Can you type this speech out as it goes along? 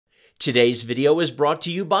Today's video is brought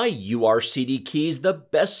to you by URCD Keys, the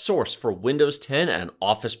best source for Windows 10 and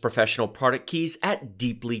Office Professional product keys at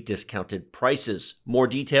deeply discounted prices. More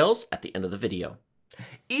details at the end of the video.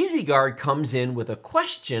 EasyGuard comes in with a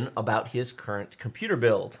question about his current computer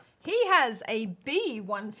build. He has a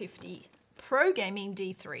B150 Pro Gaming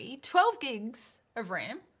D3, 12 gigs of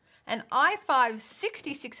RAM, an i5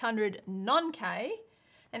 6600 non-K,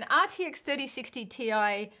 an RTX 3060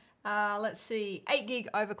 Ti, 8 gig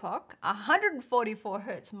overclock, 144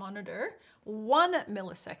 hertz monitor, 1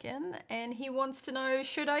 millisecond, and he wants to know,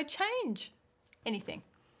 should I change anything?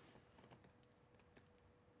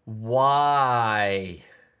 Why?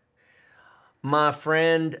 My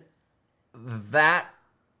friend, that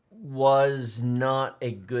was not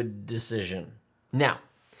a good decision. Now,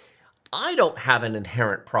 I don't have an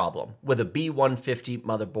inherent problem with a B150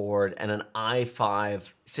 motherboard and an i5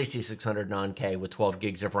 6600 non-K with 12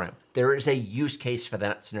 gigs of RAM. There is a use case for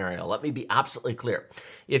that scenario. Let me be absolutely clear.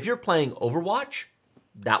 If you're playing Overwatch,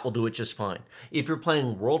 that will do it just fine. If you're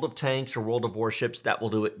playing World of Tanks or World of Warships, that will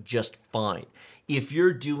do it just fine. If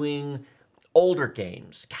you're doing older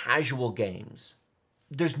games, casual games,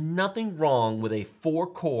 there's nothing wrong with a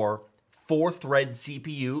 4-core, 4-thread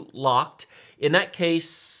CPU locked. In that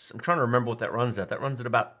case, I'm trying to remember what that runs at. That runs at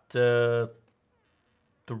about 3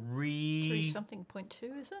 something point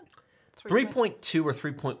 2, is it? 3.2 or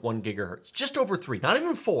 3.1 gigahertz. Just over 3. Not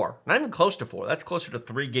even 4. Not even close to 4. That's closer to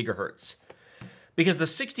 3 gigahertz. Because the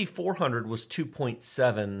 6400 was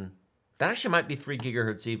 2.7. That actually might be 3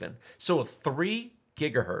 gigahertz even. So a 3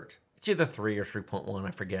 gigahertz. It's either 3 or 3.1,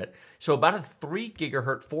 I forget. So about a 3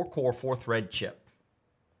 gigahertz 4-core, 4-thread chip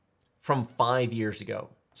from 5 years ago.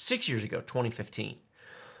 6 years ago, 2015.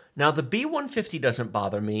 Now, the B150 doesn't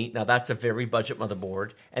bother me. Now, that's a very budget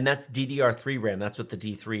motherboard, and that's DDR3 RAM. That's what the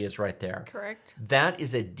D3 is right there. Correct. That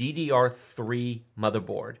is a DDR3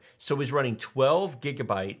 motherboard. So he's running 12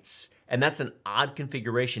 gigabytes, and that's an odd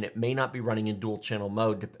configuration. It may not be running in dual-channel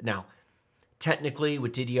mode. Now, technically,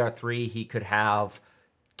 with DDR3, he could have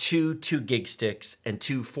two 2-gig sticks and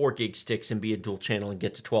two 4-gig sticks and be a dual channel and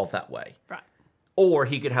get to 12 that way. Right. Or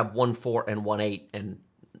he could have 1 4 and 1 8 and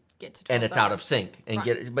get to 12 and it's out of sync and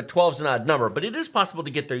right. But 12 is an odd number, but it is possible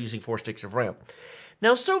to get there using 4 sticks of RAM.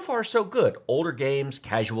 Now, so far so good. Older games,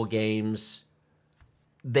 casual games,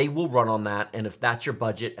 they will run on that, and if that's your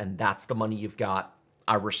budget and that's the money you've got,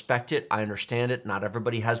 I respect it. I understand it. Not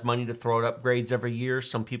everybody has money to throw at upgrades every year.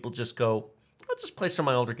 Some people just go, I'll just play some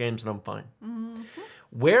of my older games and I'm fine. Mm-hmm.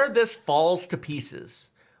 Where this falls to pieces,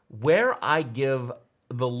 where I give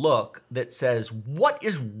the look that says, what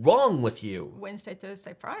is wrong with you? Wednesday,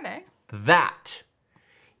 Thursday, Friday. That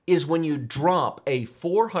is when you drop a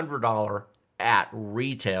 $400 at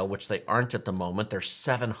retail, which they aren't at the moment. They're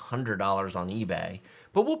 $700 on eBay.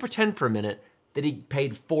 But we'll pretend for a minute that he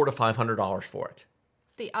paid $400 to $500 for it.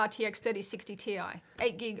 The RTX 3060 Ti,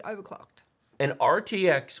 8 gig overclocked. An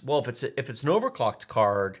RTX, well, if it's an overclocked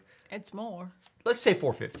card, it's more. Let's say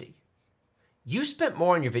 $450. You spent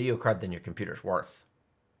more on your video card than your computer's worth.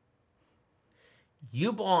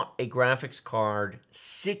 You bought a graphics card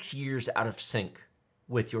 6 years out of sync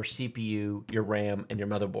with your CPU, your RAM, and your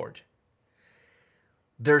motherboard.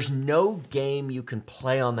 There's no game you can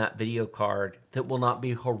play on that video card that will not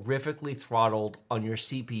be horrifically throttled on your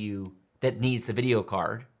CPU that needs the video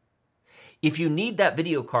card. If you need that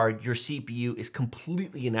video card, your CPU is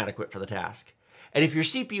completely inadequate for the task. And if your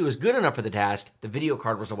CPU is good enough for the task, the video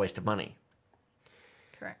card was a waste of money.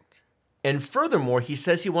 Correct. And furthermore, he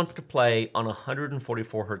says he wants to play on a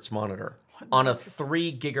 144 hertz monitor on a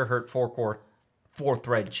 3 gigahertz 4-core,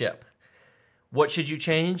 4-thread chip. What should you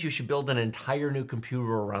change? You should build an entire new computer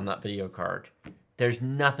around that video card. There's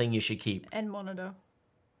nothing you should keep. And monitor.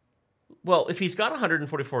 Well, if he's got a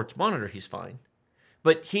 144 hertz monitor, he's fine.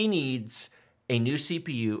 But he needs a new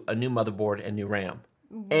CPU, a new motherboard, and new RAM.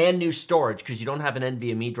 And new storage, because you don't have an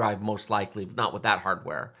NVMe drive, most likely, not with that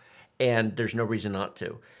hardware. And there's no reason not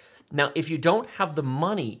to. Now, if you don't have the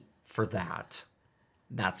money for that,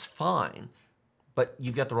 that's fine. But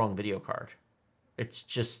you've got the wrong video card. It's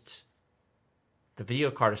just, the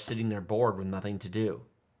video card is sitting there bored with nothing to do.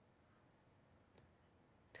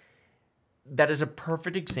 That is a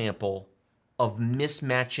perfect example of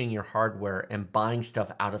mismatching your hardware and buying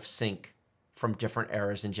stuff out of sync from different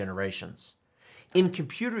eras and generations. In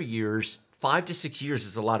computer years, 5 to 6 years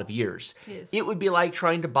is a lot of years. Yes. It would be like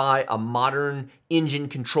trying to buy a modern engine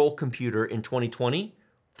control computer in 2020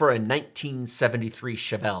 for a 1973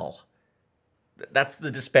 Chevelle. That's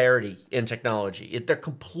the disparity in technology. They're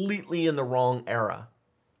completely in the wrong era.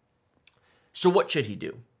 So what should he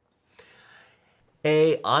do?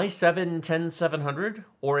 A i7-10700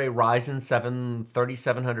 or a Ryzen 7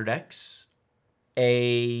 3700X,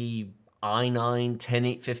 a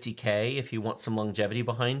i9-10850K if you want some longevity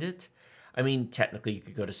behind it. I mean, technically you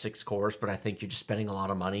could go to 6 cores, but I think you're just spending a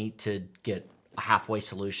lot of money to get a halfway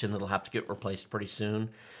solution that'll have to get replaced pretty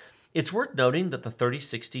soon. It's worth noting that the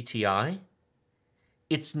 3060 Ti,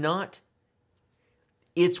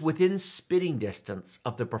 it's within spitting distance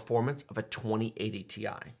of the performance of a 2080 Ti.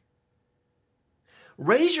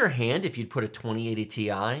 Raise your hand if you'd put a 2080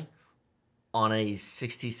 Ti on a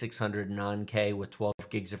 6600 9K with 12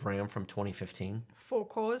 gigs of RAM from 2015. 4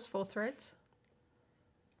 cores, 4 threads.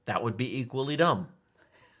 That would be equally dumb.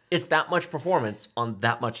 It's that much performance on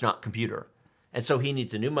that much not computer. And so he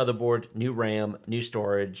needs a new motherboard, new RAM, new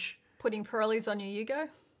storage. Putting Pirellis on your Yugo?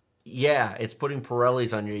 Yeah, it's putting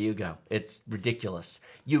Pirellis on your Yugo. It's ridiculous.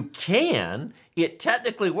 You can. It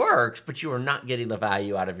technically works, but you are not getting the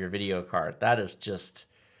value out of your video card. That is just...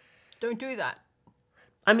 Don't do that.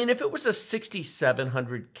 I mean, if it was a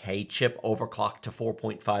 6700K chip overclocked to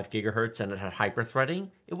 4.5 gigahertz and it had hyperthreading,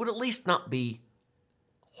 it would at least not be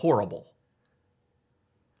horrible.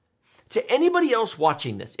 To anybody else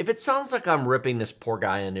watching this, if it sounds like I'm ripping this poor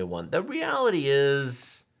guy a new one, the reality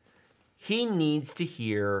is he needs to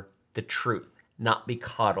hear the truth, not be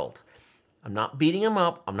coddled. I'm not beating him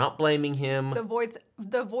up. I'm not blaming him.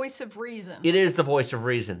 The voice of reason. It is the voice of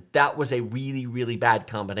reason. That was a really, really bad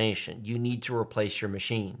combination. You need to replace your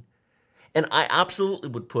machine. And I absolutely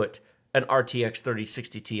would put an RTX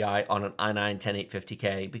 3060 Ti on an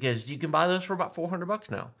i9-10850K because you can buy those for about $400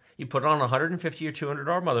 now. You put it on a $150 or $200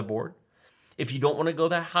 motherboard. If you don't want to go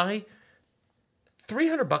that high,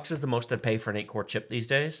 $300 is the most I'd pay for an 8-core chip these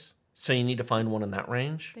days. So you need to find one in that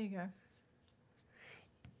range. There you go.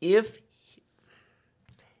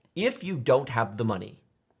 If you don't have the money,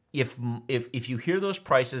 if you hear those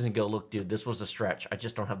prices and go, look, dude, this was a stretch. I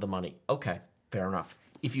just don't have the money. Okay, fair enough.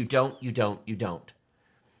 If you don't, you don't, you don't.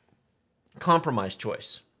 Compromise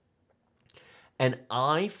choice. An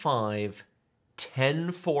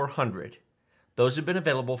i5-10400. Those have been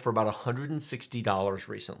available for about $160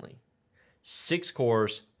 recently. 6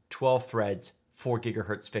 cores, 12 threads, 4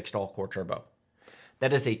 gigahertz fixed all-core turbo.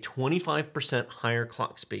 That is a 25% higher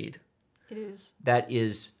clock speed. It is. That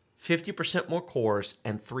is 50% more cores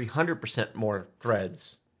and 300% more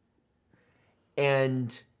threads.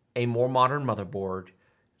 And a more modern motherboard.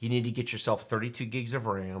 You need to get yourself 32 gigs of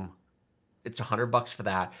RAM. It's $100 for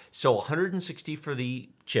that. So $160 for the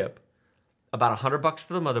chip. About $100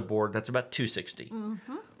 for the motherboard. That's about $260.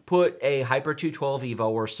 Mm-hmm. Put a Hyper 212 Evo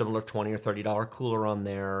or similar $20 or $30 cooler on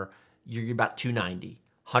there. You're about $290.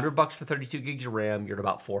 $100 for 32 gigs of RAM. You're at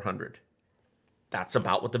about $400. That's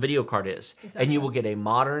about what the video card is. Exactly. And you will get a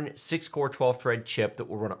modern 6-core 12-thread chip that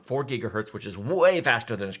will run at 4 gigahertz, which is way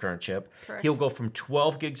faster than his current chip. Correct. He'll go from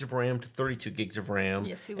 12 gigs of RAM to 32 gigs of RAM.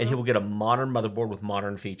 Yes, he will. And he will get a modern motherboard with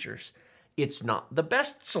modern features. It's not the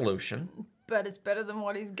best solution. But it's better than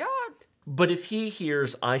what he's got. But if he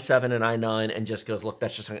hears i7 and i9 and just goes, look,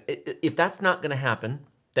 that's just... If that's not going to happen,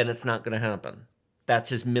 then it's not going to happen. That's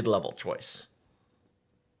his mid-level choice.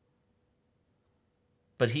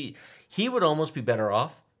 But he would almost be better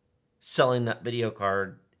off selling that video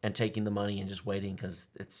card and taking the money and just waiting because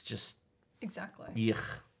it's just... Exactly.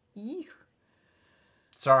 Yuck. Eek.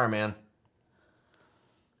 Sorry, man.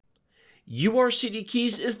 URCD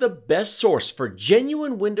Keys is the best source for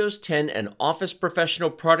genuine Windows 10 and Office Professional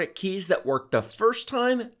product keys that work the first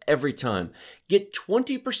time, every time. Get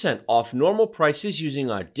 20% off normal prices using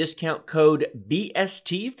our discount code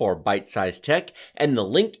BST for Byte Size Tech and the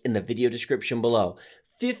link in the video description below.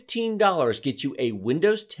 $15 gets you a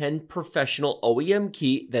Windows 10 Professional OEM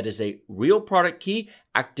key that is a real product key,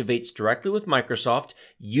 activates directly with Microsoft,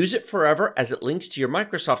 use it forever as it links to your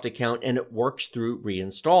Microsoft account and it works through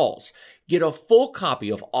reinstalls. Get a full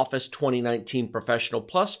copy of Office 2019 Professional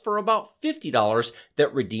Plus for about $50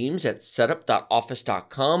 that redeems at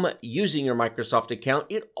setup.office.com using your Microsoft account.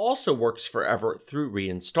 It also works forever through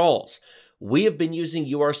reinstalls. We have been using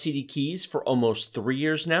URCD keys for almost 3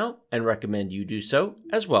 years now and recommend you do so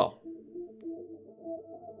as well.